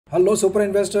Hello super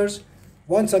investors.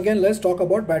 Once again let's talk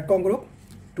about Brightcom group.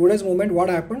 Today's movement, what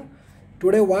happened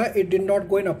today, why it did not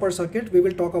go in upper circuit, we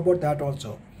will talk about that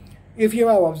also. If you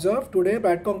have observed, today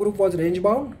Brightcom group was range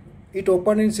bound. It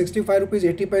opened in 65 rupees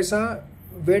 80 paisa,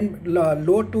 went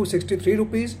low to 63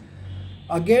 rupees.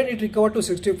 Again it recovered to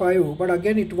 65, but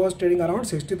again it was trading around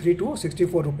 63 to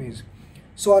 64 rupees.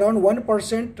 So around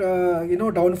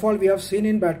 1% downfall we have seen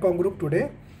in Brightcom group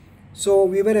today. So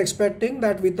we were expecting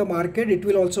that with the market it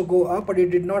will also go up, but it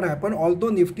did not happen. Although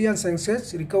Nifty and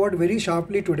Sensex recovered very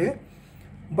sharply today,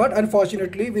 but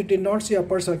unfortunately we did not see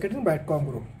upper circuit in Brightcom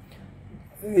group.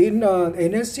 In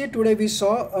NSE today we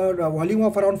saw a volume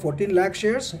of around 14 lakh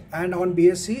shares, and on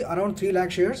BSE around 3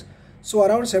 lakh shares. So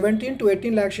around 17 to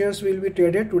 18 lakh shares will be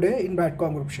traded today in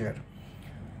Brightcom group share.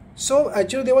 So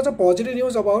actually there was a positive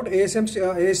news about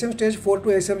ASM stage 4 to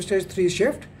ASM stage 3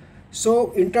 shift. So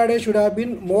intraday should have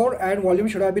been more and volume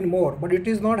should have been more, but it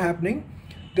is not happening.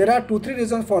 There are 2-3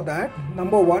 reasons for that.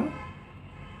 Number one,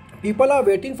 people are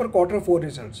waiting for Q4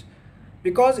 results,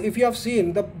 because if you have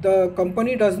seen, the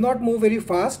company does not move very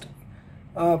fast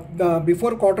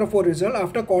before Q4 result.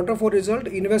 After Q4 result,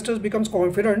 investors becomes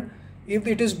confident. If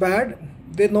it is bad,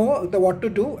 they know what to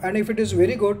do, and if it is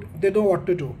very good, they know what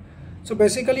to do. So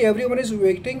basically everyone is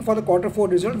waiting for the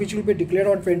Q4 result, which will be declared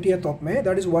on 20th of May.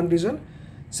 That is one reason.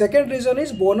 Second reason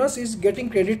is bonus is getting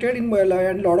credited in a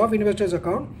lot of investors'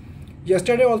 account.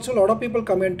 Yesterday also a lot of people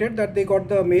commented that they got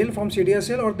the mail from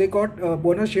CDSL or they got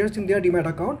bonus shares in their Demat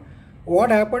account.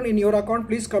 What happened in your account?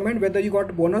 Please comment whether you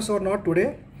got bonus or not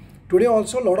today. Today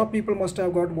also a lot of people must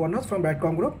have got bonus from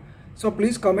Brightcom group. So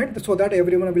please comment so that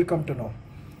everyone will come to know.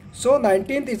 So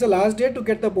 19th is the last day to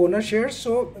get the bonus shares.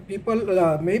 So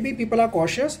maybe people are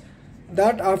cautious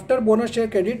that after bonus share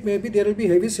credit, maybe there will be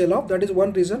heavy sell-off. That is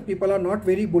one reason people are not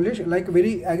very bullish, like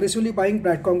very aggressively buying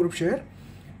Brightcom group share.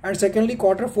 And secondly,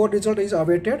 Q4 result is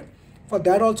awaited. For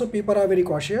that also people are very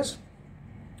cautious.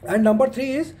 And number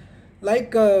three is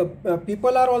like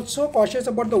people are also cautious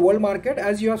about the world market.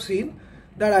 As you have seen,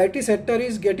 that IT sector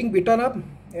is getting beaten up,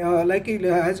 like it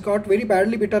has got very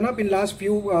badly beaten up in last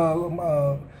few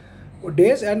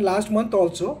days and last month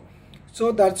also.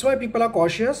 So that's why people are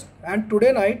cautious. And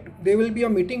today night there will be a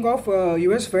meeting of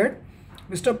US Fed.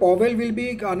 Mr. Powell will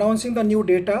be announcing the new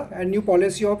data and new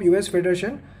policy of US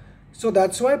Federation. So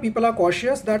that's why people are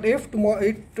cautious that if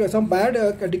tomorrow some bad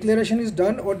declaration is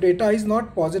done or data is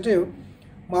not positive,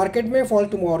 market may fall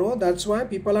tomorrow. That's why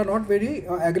people are not very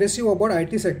aggressive about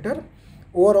IT sector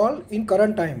overall in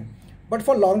current time. But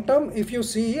for long term, if you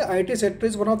see, IT sector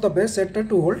is one of the best sector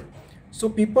to hold. So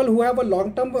people who have a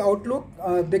long-term outlook,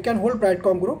 they can hold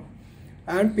Brightcom group,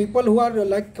 and people who are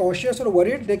like cautious or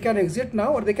worried, they can exit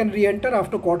now or they can re-enter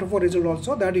after Q4 result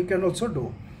also. That you can also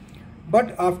do.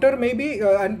 But after maybe,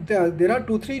 and there are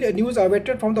 2-3 news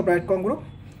awaited from the Brightcom group,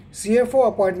 CFO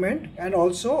appointment and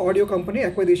also audio company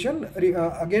acquisition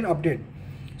again update.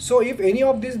 So if any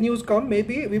of these news come,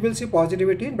 maybe we will see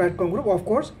positivity in Brightcom group. Of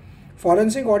course,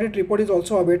 forensic audit report is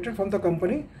also awaited from the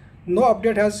company. No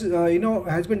update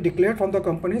has been declared from the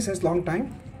company since long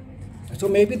time. So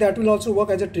maybe that will also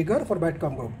work as a trigger for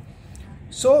Brightcom group.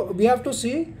 So we have to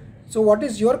see. So what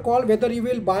is your call, whether you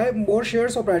will buy more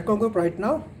shares of Brightcom group right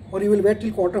now or you will wait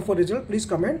till Q4 result? Please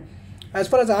comment. As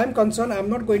far as I am concerned, I am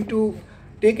not going to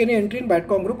take any entry in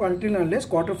Brightcom group until unless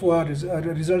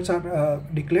Q4 results are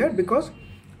declared, because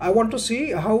I want to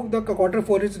see how the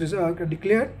Q4 is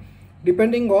declared.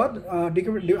 Depending on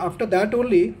after that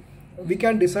only we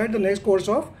can decide the next course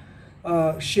of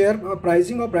share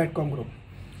pricing of Brightcom group.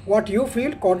 What you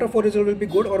feel Q4 result will be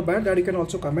good or bad, that you can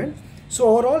also comment. So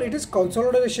overall it is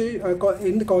consolidation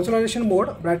in the consolidation mode,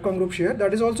 Brightcom group share.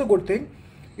 That is also good thing.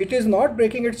 It is not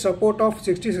breaking its support of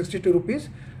 60-62 rupees.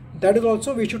 That is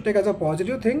also we should take as a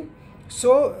positive thing.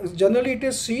 So generally it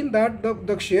is seen that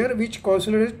the share which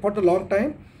consolidates for the long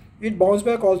time, it bounce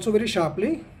back also very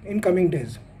sharply in coming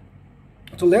days.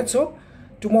 So let's hope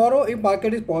tomorrow, if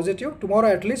market is positive, tomorrow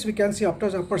at least we can see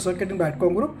upper circuit in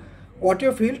Brightcom group. What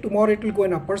you feel, tomorrow it will go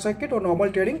in upper circuit or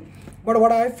normal trading. But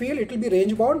what I feel, it will be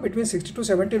range bound between 60 to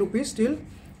 70 rupees till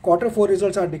Q4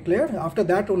 results are declared. After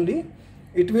that only,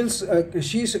 it will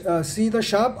see the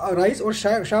sharp rise or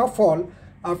sharp fall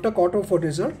after Q4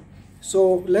 result.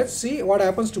 So let's see what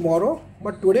happens tomorrow.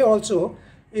 But today also,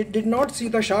 it did not see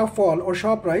the sharp fall or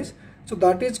sharp rise. So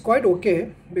that is quite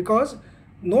okay, because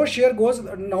no share goes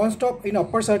non-stop in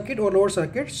upper circuit or lower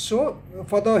circuit. So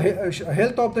for the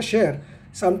health of the share,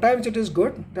 sometimes it is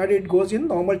good that it goes in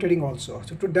normal trading also.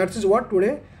 So that is what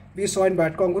today we saw in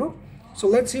Brightcom group. So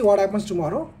let's see what happens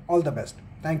tomorrow. All the best.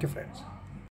 Thank you, friends.